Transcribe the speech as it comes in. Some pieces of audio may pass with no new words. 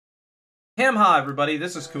Hamha, everybody,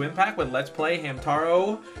 this is Kuuimpact with Let's Play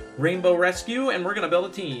Hamtaro Rainbow Rescue, and we're gonna build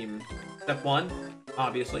a team. Step 1,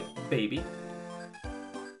 obviously, baby.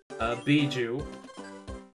 Bijou.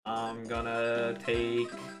 I'm gonna take...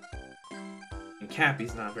 And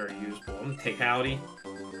Cappy's not very useful. I'm gonna take Howdy.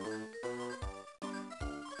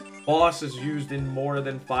 Boss is used in more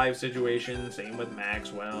than 5 situations, same with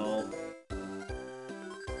Maxwell.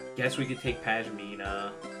 Guess we could take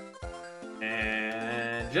Pajmina.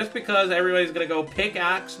 And just because everybody's gonna go pick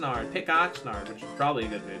Oxnard, which is probably a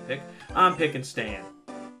good pick, I'm picking Stan.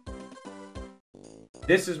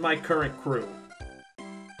 This is my current crew.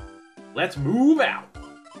 Let's move out.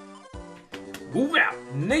 Move out.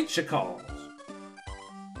 Nature calls.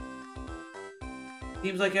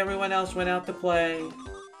 Seems like everyone else went out to play.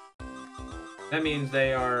 That means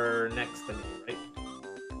they are next to me, right?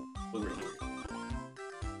 Over here.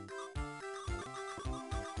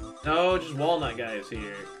 No, just Walnut Guy is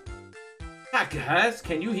here. Hi guys,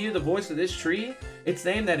 can you hear the voice of this tree? It's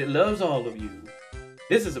saying that it loves all of you.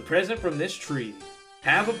 This is a present from this tree.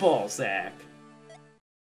 Have a ball sack.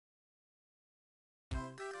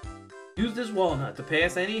 Use this walnut to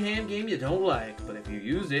pass any hand game you don't like, but if you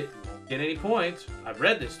use it, you won't get any points. I've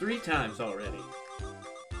read this 3 times already.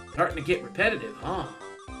 Starting to get repetitive, huh?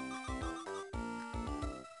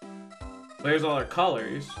 Where's all our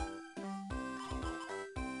colors?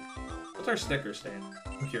 What's our sticker stand?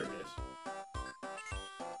 I'm curious.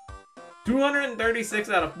 236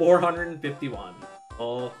 out of 451.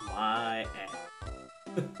 Oh my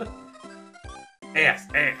ass.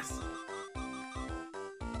 ass.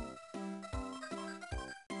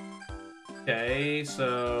 Okay,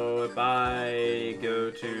 so if I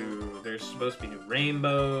go to... There's supposed to be new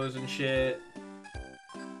rainbows and shit.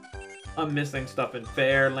 I'm missing stuff in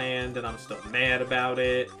Fairland and I'm still mad about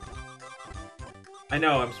it. I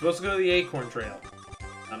know, I'm supposed to go to the Acorn Trail.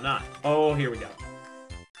 I'm not. Oh, here we go.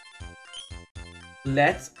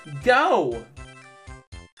 Let's go!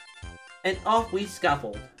 And off we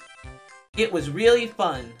scuffled. It was really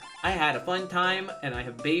fun. I had a fun time, and I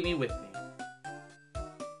have baby with me.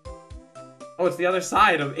 Oh, it's the other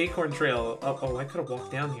side of Acorn Trail. Oh, I could have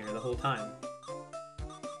walked down here the whole time.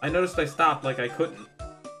 I noticed I stopped like I couldn't.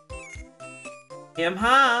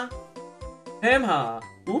 Hamha! Hamha!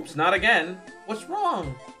 Oops, not again. What's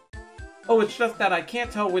wrong? Oh, it's just that I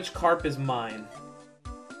can't tell which carp is mine.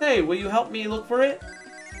 Hey, will you help me look for it?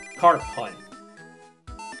 Carp hunt.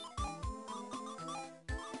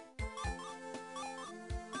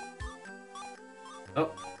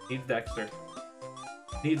 Oh, needs Dexter.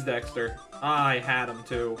 Needs Dexter. Ah, I had him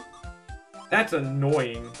too. That's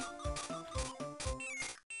annoying.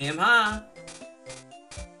 Hamha!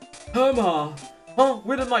 Hamha! Huh?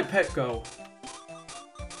 Where did my pet go?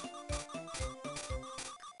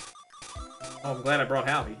 Oh, I'm glad I brought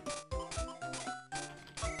Howdy.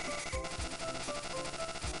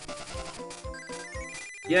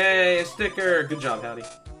 Yay, a sticker! Good job, Howdy.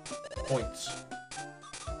 Points.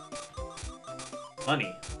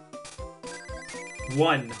 Money.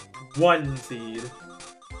 One seed.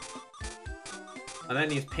 And then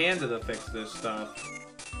needs Panda to fix this stuff.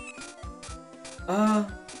 I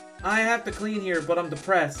have to clean here, but I'm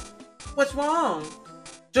depressed. What's wrong?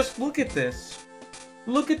 Just look at this.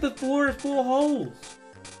 Look at the floor is full of holes.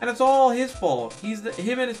 And it's all his fault.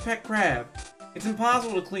 Him and his pet crab. It's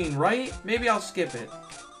impossible to clean, right? Maybe I'll skip it.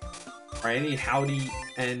 Alright, I need Howdy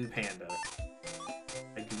and Panda.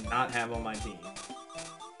 I do not have on my team.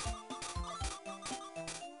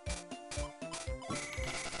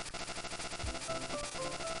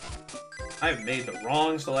 I've made the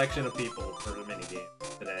wrong selection of people for the minigame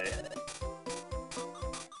today.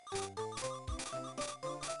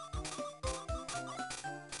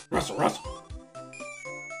 Russell!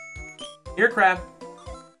 Here, crab.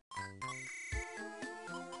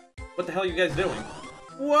 What the hell are you guys doing?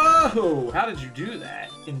 Whoa! How did you do that?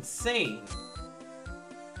 Insane.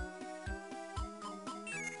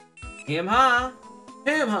 Hamha!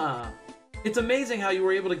 Hamha! It's amazing how you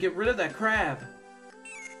were able to get rid of that crab.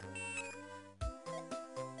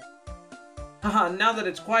 Haha, now that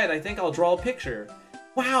it's quiet, I think I'll draw a picture.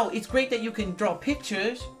 Wow, it's great that you can draw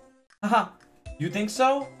pictures. Haha, you think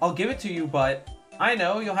so? I'll give it to you, but I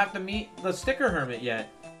know you'll have to meet the Sticker Hermit yet.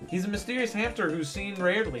 He's a mysterious hamster who's seen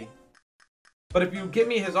rarely. But if you give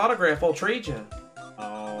me his autograph, I'll trade you.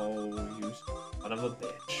 Oh, you son of a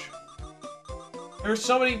bitch. There's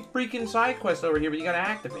so many freaking side quests over here, but you gotta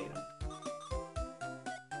activate them.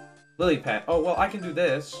 Lily pad. Oh, well, I can do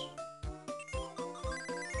this.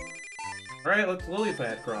 Alright, let's lily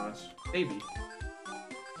pad cross. Maybe.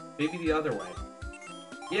 Maybe the other way.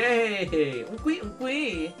 Yay!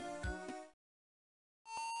 Wee!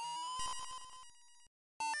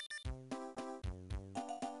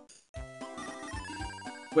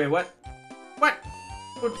 Wait, what? What?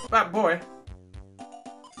 What boy?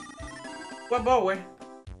 What boy?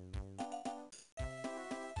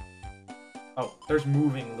 Oh, there's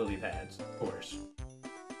moving lily pads, of course.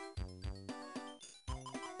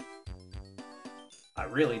 I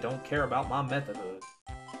really don't care about my methodhood.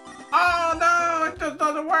 Oh no, it just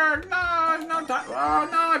doesn't work. No, it's no time. Oh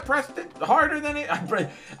no, I pressed it harder than it.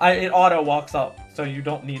 It auto walks up, so you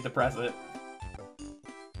don't need to press it.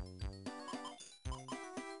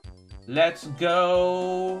 Let's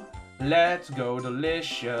go. Let's go,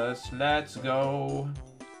 delicious. Let's go.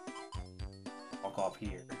 Walk off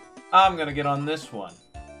here. I'm gonna get on this one.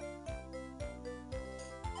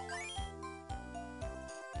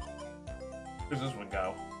 Where's this one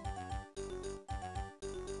go?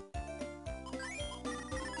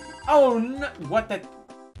 Oh no! What the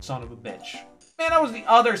son of a bitch? Man, that was the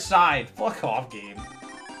other side. Fuck off, game.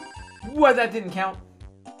 What? That didn't count.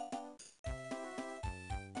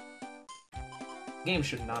 Game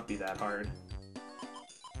should not be that hard.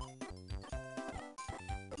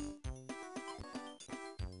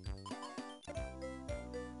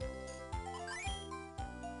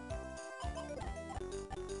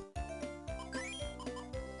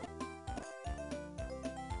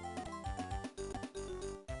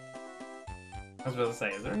 I was about to say,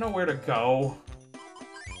 is there nowhere to go?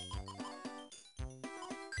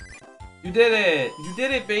 You did it! You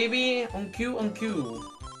did it, baby! On cue, on cue.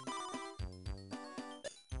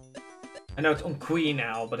 I know it's Unkui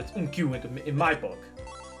now, but it's Unkyu in my book.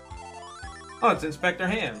 Oh, it's Inspector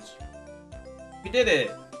Hands. We did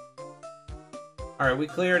it! Alright, we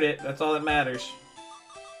cleared it. That's all that matters.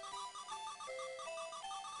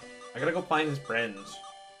 I gotta go find his friends.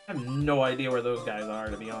 I have no idea where those guys are,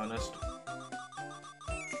 to be honest.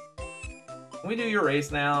 Can we do your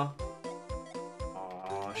race now?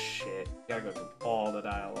 Oh shit. Gotta go through all the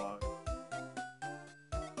dialogue.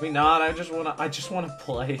 Can we not? I just wanna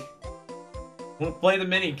play. I wanna play the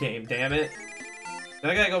mini game, damn it.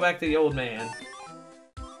 Then I gotta go back to the old man.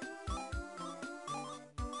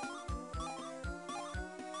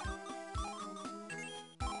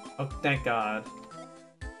 Oh, thank God.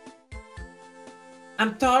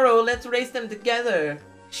 Hamtaro, let's race them together.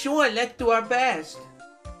 Sure, let's do our best.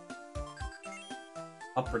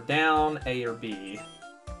 Up or down, A or B.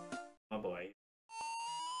 Oh boy.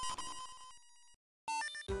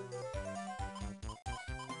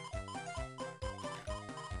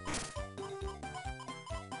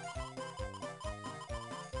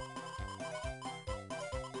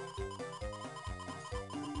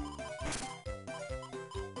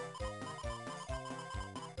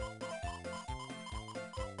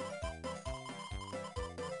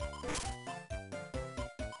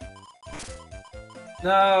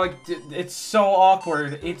 No, it's so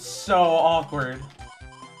awkward. It's so awkward.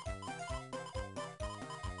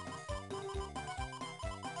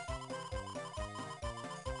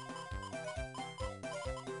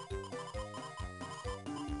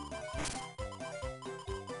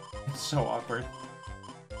 It's so awkward.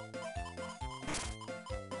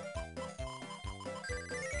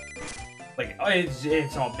 Like, it's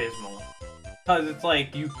abysmal. Because it's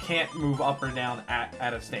like, you can't move up or down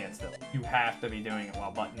at a standstill. You have to be doing it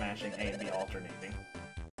while button mashing A and B alternating.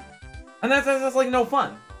 And that's like no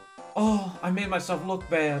fun. Oh, I made myself look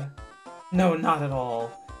bad. No, not at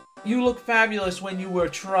all. You look fabulous when you were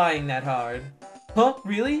trying that hard. Huh?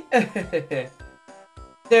 Really? They're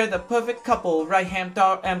the perfect couple, right,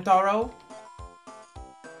 Hamtaro?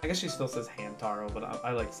 I guess she still says Hamtaro, but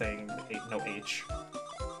I like saying no H.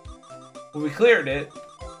 Well, we cleared it.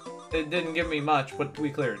 It didn't give me much, but we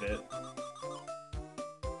cleared it.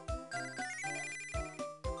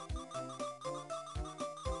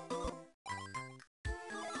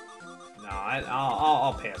 No,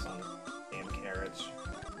 I'll pass on the damn carrots.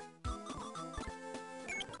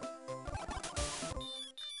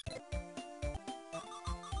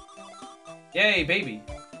 Yay, baby!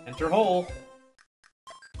 Enter hole.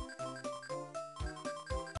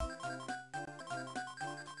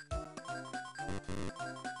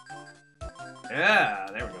 Yeah,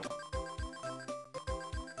 there we go.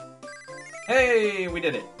 Hey, we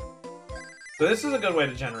did it. So this is a good way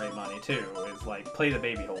to generate money, too, is like, play the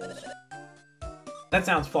baby holes. That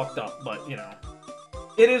sounds fucked up, but, you know.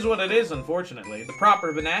 It is what it is, unfortunately. The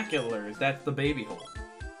proper vernacular is that's the baby hole.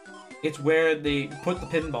 It's where they put the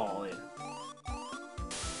pinball in.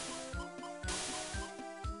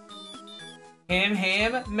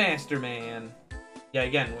 Ham, Master Man. Yeah,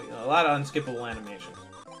 again, a lot of unskippable animations.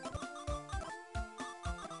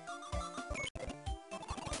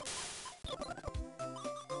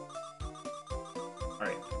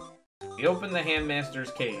 Alright. We open the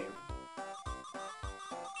Handmaster's cave.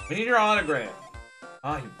 We need your autograph.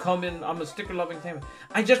 Ah, you come in. I'm a sticker-loving fan.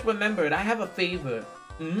 I just remembered. I have a favor.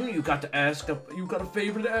 You got to ask. You got a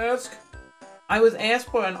favor to ask? I was asked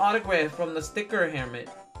for an autograph from the sticker hermit.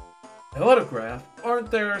 An autograph?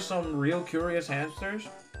 Aren't there some real curious hamsters?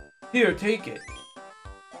 Here, take it.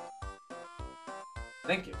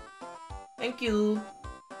 Thank you. Thank you.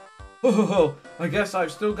 Oh, I guess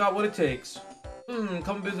I've still got what it takes.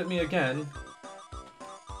 Come visit me again.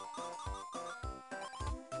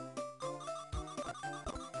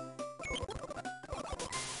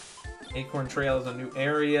 Acorn Trail is a new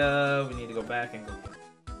area. We need to go back and go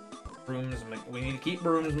get Brooms. We need to keep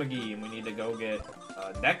Brooms McGee, and we need to go get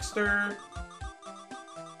Dexter.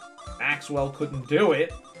 Maxwell couldn't do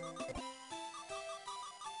it.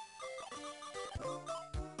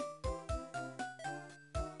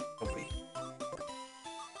 No P.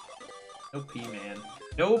 No P, man.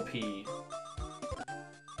 No P.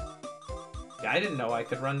 Yeah, I didn't know I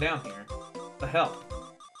could run down here. What the hell?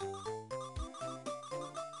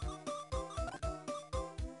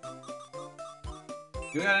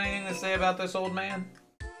 You got anything to say about this, old man?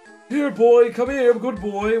 Here, boy, come here, good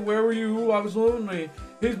boy. Where were you? I was lonely.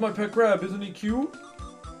 Here's my pet crab. Isn't he cute?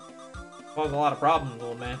 Caused a lot of problems,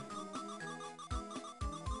 old man.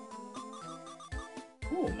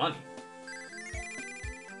 Ooh, money.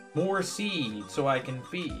 More seed so I can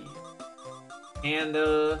feed. And,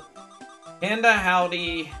 Panda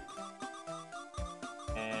howdy.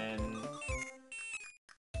 And...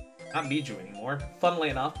 not Bijou anymore, funnily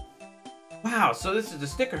enough. Wow, so this is the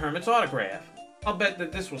Sticker Hermit's autograph. I'll bet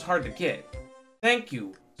that this was hard to get. Thank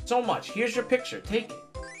you so much. Here's your picture. Take it.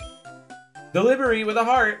 Delivery with a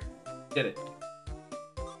heart. Did it.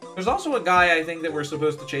 There's also a guy, I think, that we're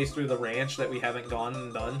supposed to chase through the ranch that we haven't gone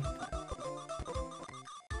and done.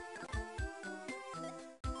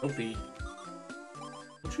 OP.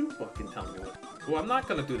 Don't you fucking tell me what... Oh, I'm not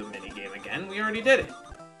gonna do the minigame again. We already did it.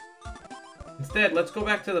 Instead, let's go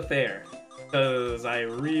back to the fair. Because I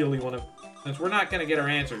really want to... Since we're not gonna get our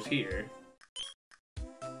answers here.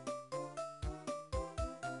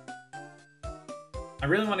 I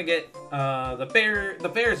really want to get, the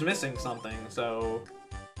fair is missing something, so...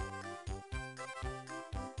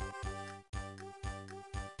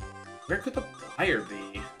 Where could the flyer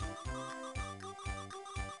be?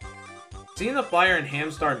 Seeing the flyer in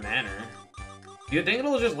Hamstar Manor. Do you think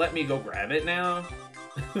it'll just let me go grab it now?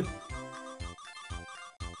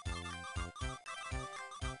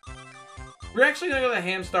 We're actually gonna go to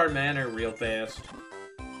Hamstar Manor real fast.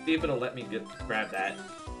 See if it'll let me grab that.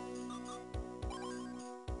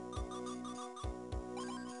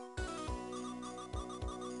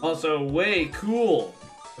 Also, way cool!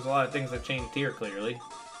 There's a lot of things that changed here, clearly.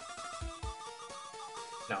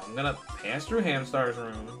 Now, I'm gonna pass through Hamstar's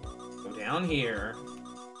room, go down here,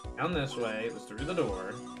 down this way, it was through the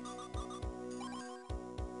door.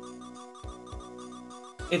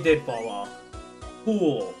 It did fall off.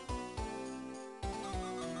 Cool.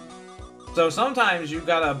 So sometimes you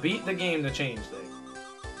gotta beat the game to change things.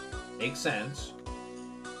 Makes sense.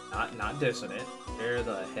 Not dissonant. Where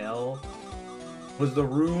the hell was the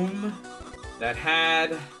room that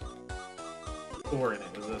had door in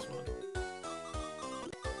it? Was this one?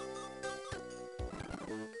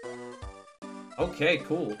 Okay,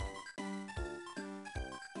 cool.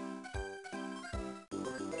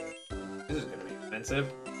 This is gonna be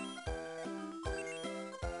expensive.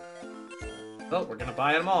 Oh, we're gonna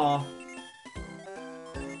buy them all.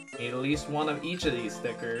 Need at least one of each of these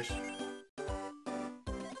stickers.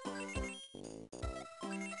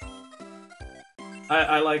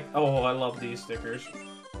 I like... Oh, I love these stickers.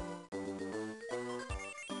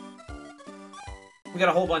 We got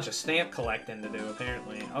a whole bunch of stamp collecting to do,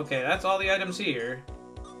 apparently. Okay, that's all the items here.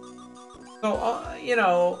 So, you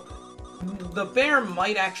know, the fair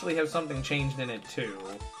might actually have something changed in it, too.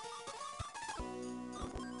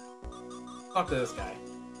 Talk to this guy.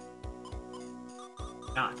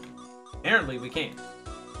 Not. Apparently, we can't.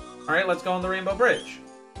 Alright, let's go on the Rainbow Bridge.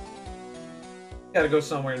 Gotta go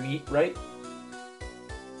somewhere neat, right?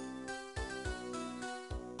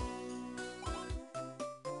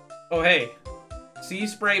 Oh, hey. Sea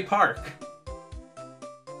Spray Park.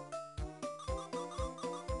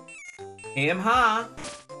 Ham-ha!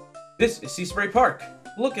 This is Sea Spray Park.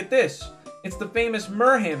 Look at this. It's the famous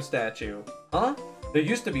Merham statue. Huh? There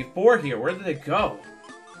used to be 4 here. Where did they go?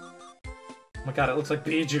 Oh my god, it looks like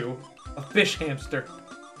Bijou. A fish hamster.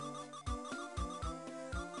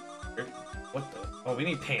 What the? Oh, we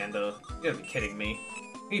need Panda. You gotta be kidding me.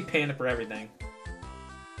 We need Panda for everything.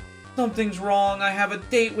 Something's wrong. I have a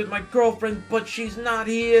date with my girlfriend, but she's not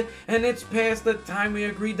here, and it's past the time we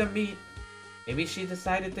agreed to meet. Maybe she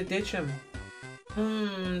decided to ditch him.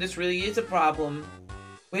 This really is a problem.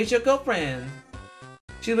 Where's your girlfriend?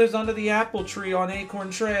 She lives under the apple tree on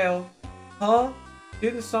Acorn Trail. Huh?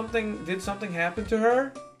 Did something happen to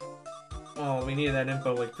her? Oh, we needed that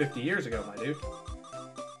info like 50 years ago, my dude.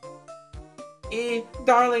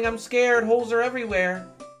 Darling, I'm scared. Holes are everywhere.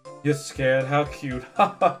 You're scared? How cute.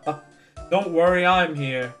 Don't worry, I'm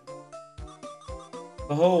here.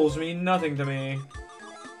 The holes mean nothing to me.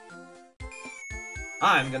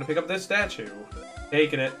 I'm gonna pick up this statue.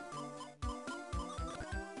 Taking it.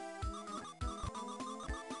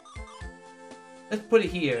 Let's put it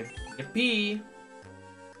here. Yippee!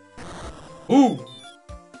 Ooh!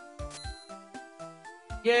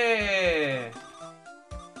 Yeah!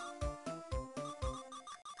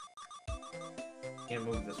 Can't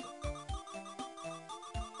move this one.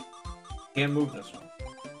 Can't move this one.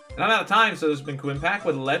 And I'm out of time, so this has been Kuuimpact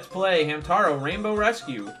with Let's Play Hamtaro Rainbow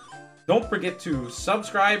Rescue. Don't forget to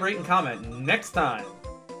subscribe, rate, and comment next time.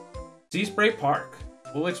 Sea Spray Park.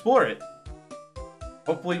 We'll explore it.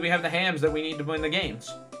 Hopefully we have the hams that we need to win the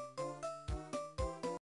games.